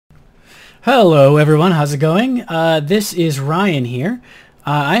Hello everyone, how's it going? This is Ryan here.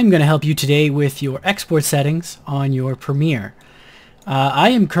 I'm going to help you today with your export settings on your Premiere. I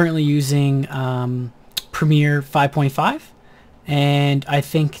am currently using Premiere 5.5, and I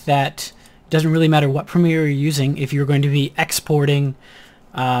think that it doesn't really matter what Premiere you're using if you're going to be exporting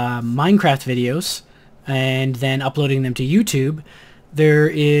Minecraft videos and then uploading them to YouTube. There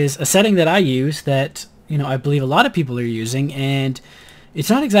is a setting that I use that I believe a lot of people are using, and it's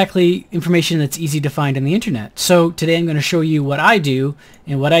not exactly information that's easy to find on the internet. So today I'm going to show you what I do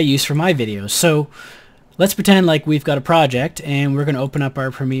and what I use for my videos. So let's pretend like we've got a project and we're going to open up our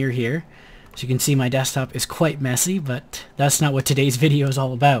Premiere here. So you can see my desktop is quite messy, but that's not what today's video is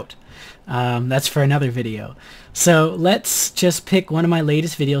all about. That's for another video. So let's just pick one of my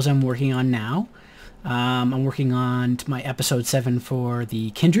latest videos I'm working on now. I'm working on my episode 7 for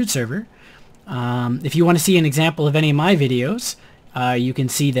the Kindred server. If you want to see an example of any of my videos, you can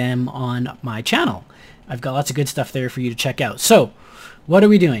see them on my channel. I've got lots of good stuff there for you to check out. So what are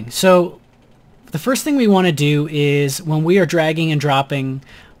we doing? So the first thing we want to do is when we are dragging and dropping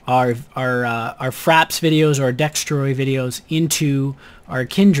our Fraps videos or our Dextroy videos into our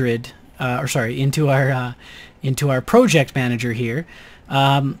Kindred, into our project manager here,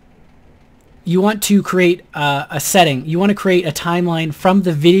 you want to create a setting. You want to create a timeline from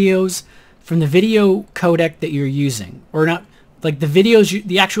the videos, from the video codec that you're using, or not. Like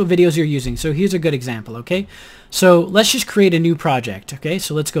the actual videos you're using. So here's a good example, okay? So let's just create a new project, okay?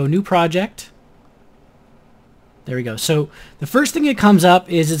 So let's go new project. There we go. So the first thing that comes up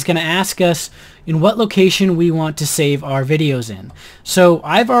is it's going to ask us in what location we want to save our videos in. So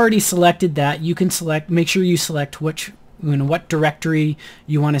I've already selected that. You can make sure you select what directory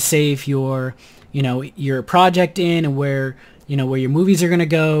you want to save your project in, and where your movies are going to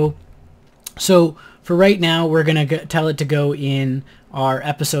go. So for right now, we're going to tell it to go in our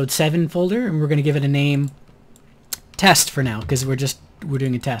episode 7 folder, and we're going to give it a name test for now, because we're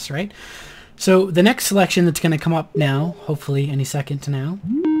doing a test, right? So the next selection that's going to come up now, hopefully any second to now.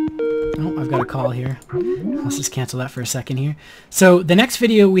 Oh, I've got a call here. Let's just cancel that for a second here. So the next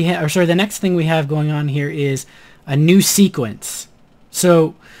video we have, the next thing we have going on here is a new sequence.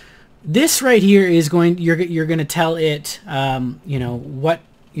 So this right here is you're going to tell it, what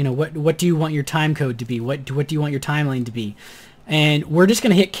do you want your time code to be? What do you want your timeline to be? And we're just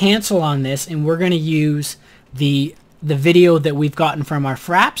going to hit cancel on this, and we're going to use the video that we've gotten from our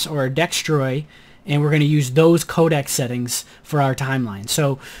Fraps or our Dextroy, and we're going to use those codec settings for our timeline.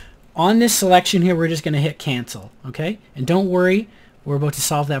 So on this selection here, we're just going to hit cancel, okay? And don't worry, we're about to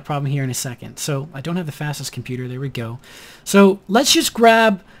solve that problem here in a second. So I don't have the fastest computer. There we go. So let's just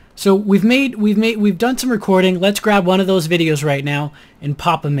grab. So we've done some recording. Let's grab one of those videos right now and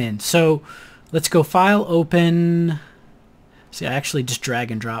pop them in. So let's go File, Open. See, I actually just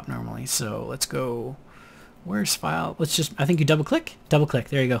drag and drop normally. So let's go. Where's File? I think you double click. Double click.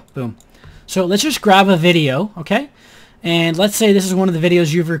 There you go. Boom. So let's just grab a video, okay? And let's say this is one of the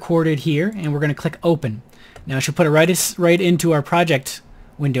videos you've recorded here, and we're going to click Open. Now it should put it right into our project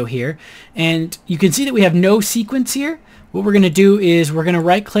window here, and you can see that we have no sequence here. What we're going to do is we're going to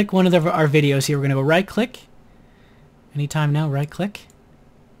right-click one of our videos here. We're going to go right-click. Anytime now, right-click.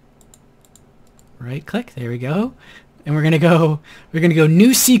 Right-click. There we go. And we're going to go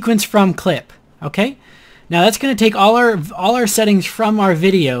New Sequence from Clip. Okay? Now that's going to take all our settings from our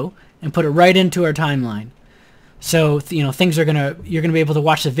video and put it right into our timeline. So you're going to be able to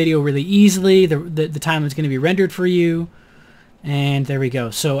watch the video really easily. The time is going to be rendered for you. And there we go.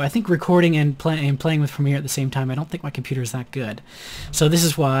 So I think recording and playing with Premiere at the same time, I don't think my computer is that good. So this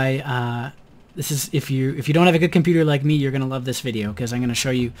is why, if you don't have a good computer like me, you're going to love this video, because I'm going to show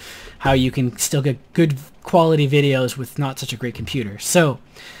you how you can still get good quality videos with not such a great computer. So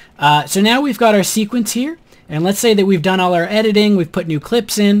now we've got our sequence here, and let's say that we've done all our editing, we've put new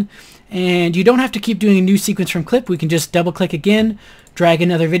clips in, and you don't have to keep doing a new sequence from clip. We can just double click again, drag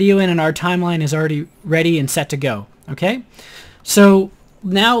another video in, and our timeline is already ready and set to go. Okay? So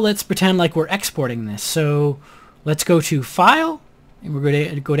now let's pretend like we're exporting this. So let's go to File, and we're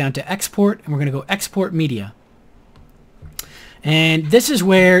going to go down to Export, and we're going to go Export Media. And this is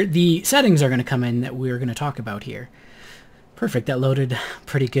where the settings are going to come in that we're going to talk about here. Perfect. That loaded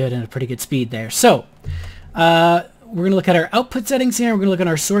pretty good and a pretty good speed there. So we're going to look at our output settings here. We're going to look at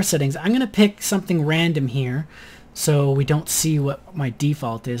our source settings. I'm going to pick something random here so we don't see what my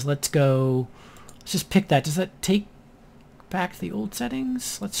default is. Let's just pick that. Does that take back to the old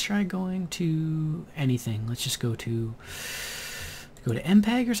settings? Let's try going to anything. Let's just go to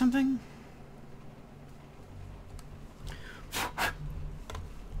MPEG or something.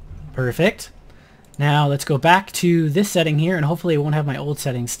 Perfect. Now let's go back to this setting here, and hopefully it won't have my old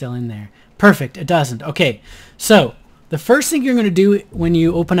settings still in there. Perfect, it doesn't. Okay, so the first thing you're going to do when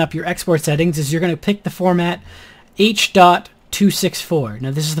you open up your export settings is you're going to pick the format H.264.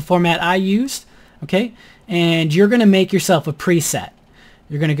 Now this is the format I used, okay? And you're going to make yourself a preset.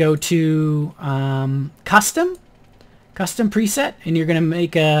 You're going to go to custom preset, and you're going to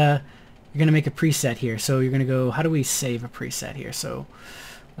make a preset here. So you're going to go, how do we save a preset here? So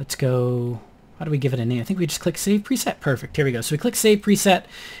let's go, how do we give it a name? I think we just click save preset. Perfect. Here we go. So we click save preset,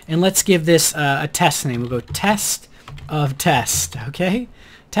 and let's give this a test name. We'll go test of test. Okay,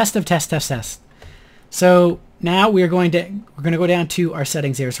 test of test. So now we're going to go down to our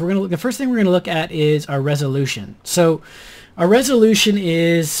settings here. So the first thing we're going to look at is our resolution. So our resolution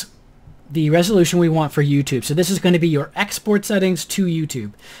is the resolution we want for YouTube. So this is going to be your export settings to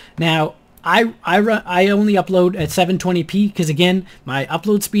YouTube. Now I only upload at 720p because, again, my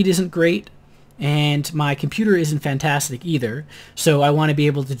upload speed isn't great and my computer isn't fantastic either. So I want to be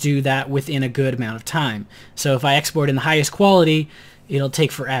able to do that within a good amount of time. So if I export in the highest quality, it'll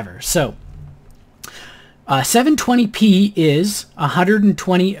take forever. So 720p is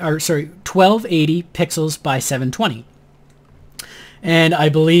 1280 pixels by 720. And I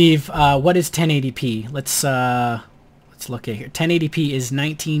believe, what is 1080p? Let's look at here. 1080p is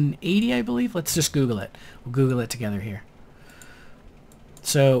 1980, I believe. Let's just Google it. We'll Google it together here.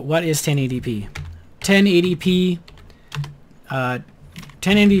 So what is 1080p? 1080p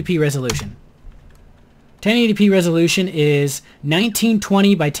resolution. 1080p resolution is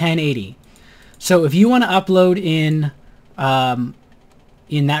 1920 by 1080. So if you want to upload in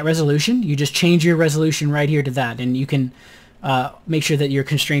that resolution, you just change your resolution right here to that, and you can make sure that your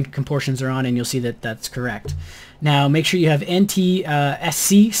constraint proportions are on, and you'll see that that's correct. Now make sure you have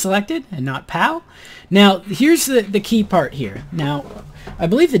NTSC selected and not PAL. Now here's the key part here. Now I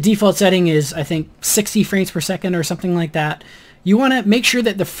believe the default setting is, I think, 60 frames per second or something like that. You want to make sure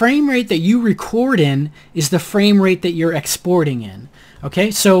that the frame rate that you record in is the frame rate that you're exporting in.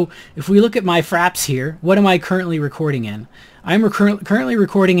 Okay, so if we look at my fraps here, what am I currently recording in? I'm currently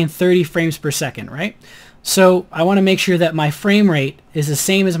recording in 30 frames per second, right? So I want to make sure that my frame rate is the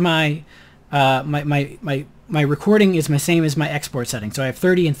same as my recording is the same as my export setting. So I have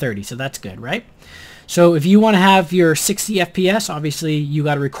 30 and 30, so that's good, right? So if you want to have your 60 FPS, obviously you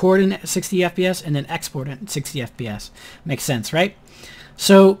got to record in 60 FPS and then export it in 60 FPS. Makes sense, right?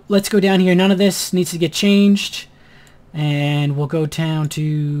 So let's go down here. None of this needs to get changed. And we'll go down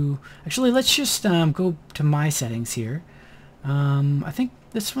to, actually let's just go to my settings here. I think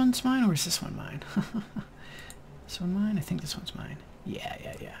this one's mine, or is this one mine? This one mine? I think this one's mine. Yeah.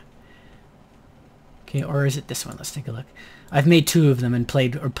 Okay, or is it this one? Let's take a look. I've made two of them and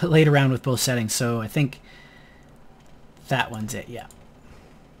played around with both settings, so I think that one's it. Yeah,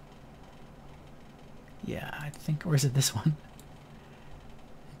 I think, or is it this one?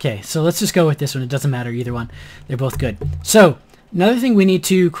 Okay, so let's just go with this one. It doesn't matter, either one. They're both good. So another thing we need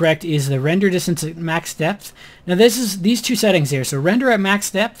to correct is the render distance at max depth. Now this is these two settings here. So render at max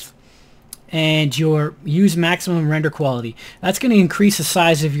depth and your use maximum render quality. That's going to increase the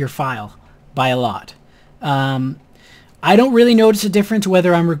size of your file by a lot. I don't really notice a difference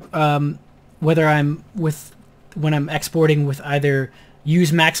whether I'm when I'm exporting with either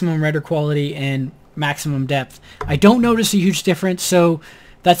use maximum render quality and maximum depth. I don't notice a huge difference, so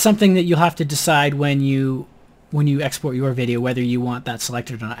that's something that you'll have to decide when you export your video, whether you want that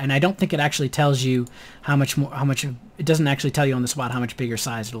selected or not. And I don't think it actually tells you it doesn't actually tell you on the spot how much bigger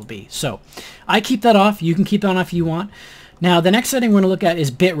size it'll be. So I keep that off. You can keep that on if you want. Now the next setting we're going to look at is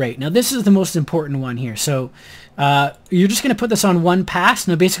bitrate. Now this is the most important one here. So you're just going to put this on one pass.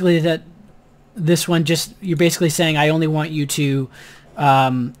 Now basically you're basically saying I only want you to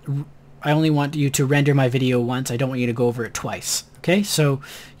render my video once. I don't want you to go over it twice. Okay, so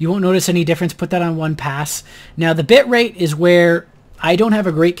you won't notice any difference. Put that on one pass. Now the bitrate is where I don't have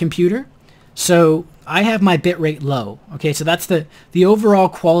a great computer, so I have my bitrate low. Okay, so that's the overall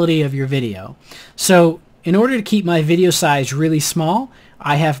quality of your video. So in order to keep my video size really small,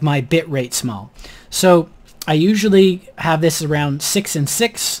 I have my bitrate small. So I usually have this around 6 and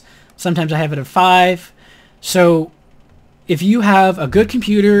 6. Sometimes I have it at 5. So if you have a good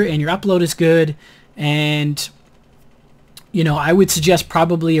computer and your upload is good, and I would suggest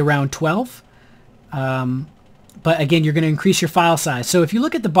probably around 12. But again, you're going to increase your file size. So if you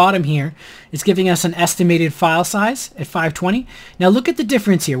look at the bottom here, it's giving us an estimated file size at 520. Now look at the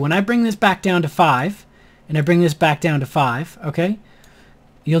difference here. When I bring this back down to 5, and I bring this back down to 5, okay,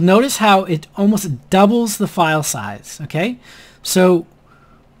 you'll notice how it almost doubles the file size, okay? So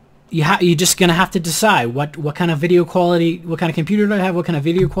you're just gonna have to decide what kind of video quality, what kind of computer do I have, what kind of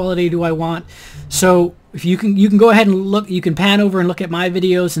video quality do I want. So if you can go ahead and look, you can pan over and look at my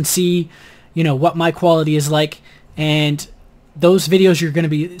videos and see, you know, what my quality is like, and those videos you're going to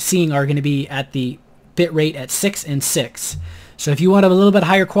be seeing are going to be at the bit rate at 6 and 6. So if you want a little bit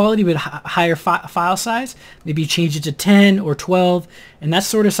higher quality but higher file size, maybe change it to 10 or 12, and that's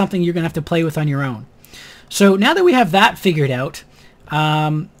sort of something you're going to have to play with on your own. So now that we have that figured out,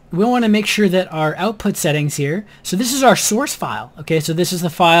 we want to make sure that our output settings here, so this is our source file, okay, so this is the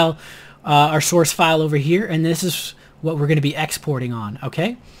file, our source file over here, and this is what we're going to be exporting on,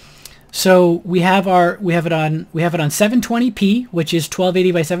 okay? So we have it on 720p, which is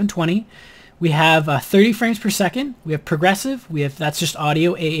 1280 by 720. We have 30 frames per second. We have progressive. That's just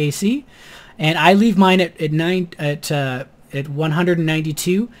audio AAC, and I leave mine at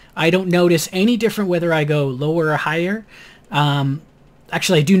 192. I don't notice any different whether I go lower or higher.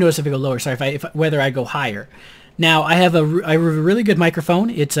 Actually, I do notice if I go lower. Sorry, whether I go higher. Now I have a really good microphone.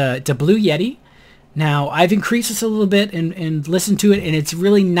 It's a Blue Yeti. Now I've increased this a little bit and listened to it, and it's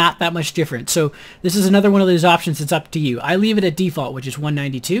really not that much different. So this is another one of those options. It's up to you. I leave it at default, which is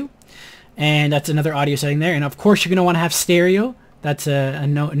 192, and that's another audio setting there. And of course, you're going to want to have stereo. That's a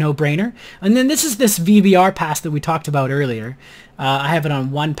no-brainer. And then this is this VBR pass that we talked about earlier. I have it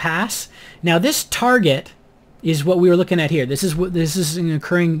on 1 pass. Now this target is what we were looking at here. This is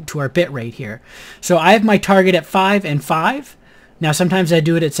occurring to our bit rate here. So I have my target at 5 and 5. Now sometimes I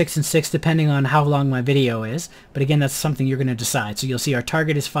do it at 6 and 6 depending on how long my video is, but again, that's something you're going to decide. So you'll see our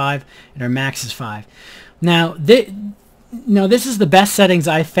target is 5 and our max is 5. Now this is the best settings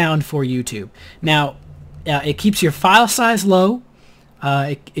I found for YouTube. Now it keeps your file size low.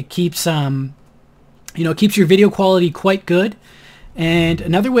 It keeps keeps your video quality quite good. And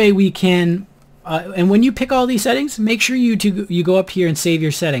another way we can and when you pick all these settings, make sure you go up here and save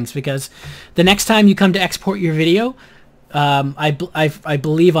your settings, because the next time you come to export your video, I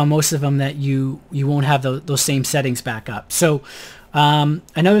believe on most of them that you won't have those same settings back up. So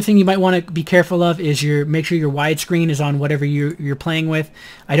another thing you might want to be careful of is make sure your widescreen is on whatever you're playing with.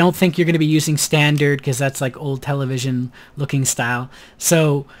 I don't think you're going to be using standard, because that's like old television looking style.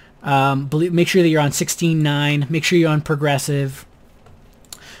 So make sure that you're on 16:9. Make sure you're on progressive.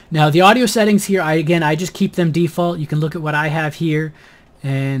 Now the audio settings here, I just keep them default. You can look at what I have here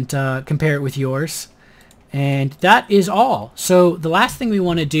and compare it with yours. And that is all. So the last thing we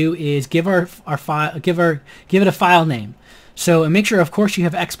want to do is give our file, give it a file name. So and make sure, of course, you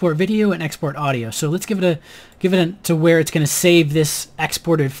have export video and export audio. So let's give it to where it's going to save this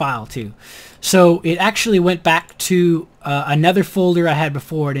exported file to. So it actually went back to another folder I had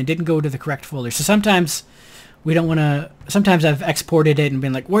before, and it didn't go to the correct folder. So sometimes we don't want to. Sometimes I've exported it and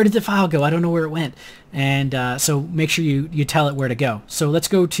been like, where did the file go? I don't know where it went. And so make sure you tell it where to go. So let's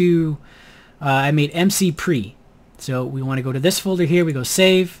go to. I made MC pre. So we want to go to this folder here. We go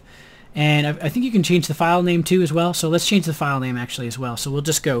save. And I think you can change the file name too as well. So let's change the file name actually as well. So we'll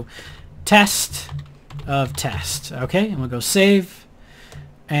just go test of test. Okay, and we'll go save.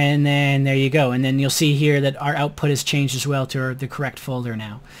 And then there you go. And then you'll see here that our output has changed as well to the correct folder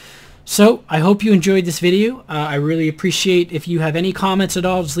now. So I hope you enjoyed this video. I really appreciate if you have any comments at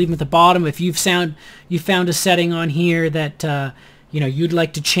all, just leave them at the bottom. If you found a setting on here that you'd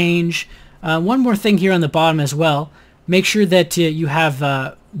like to change. One more thing here on the bottom as well. Make sure that you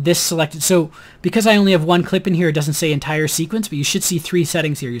have this selected. So because I only have one clip in here, it doesn't say entire sequence, but you should see 3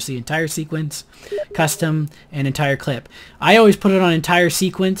 settings here. You see entire sequence, custom, and entire clip. I always put it on entire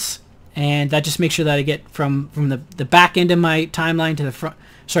sequence, and that just makes sure that I get from the back end of my timeline to the front.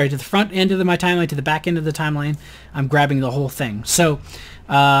 Sorry, to the front end of my timeline to the back end of the timeline. I'm grabbing the whole thing. So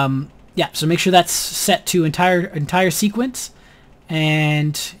yeah, so make sure that's set to entire sequence.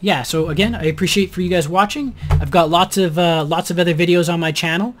 And yeah, so again, I appreciate for you guys watching. I've got lots of other videos on my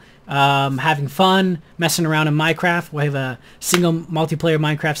channel, having fun, messing around in Minecraft. We have a single multiplayer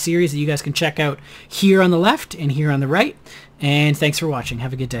Minecraft series that you guys can check out here on the left and here on the right. And thanks for watching.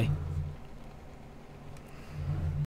 Have a good day.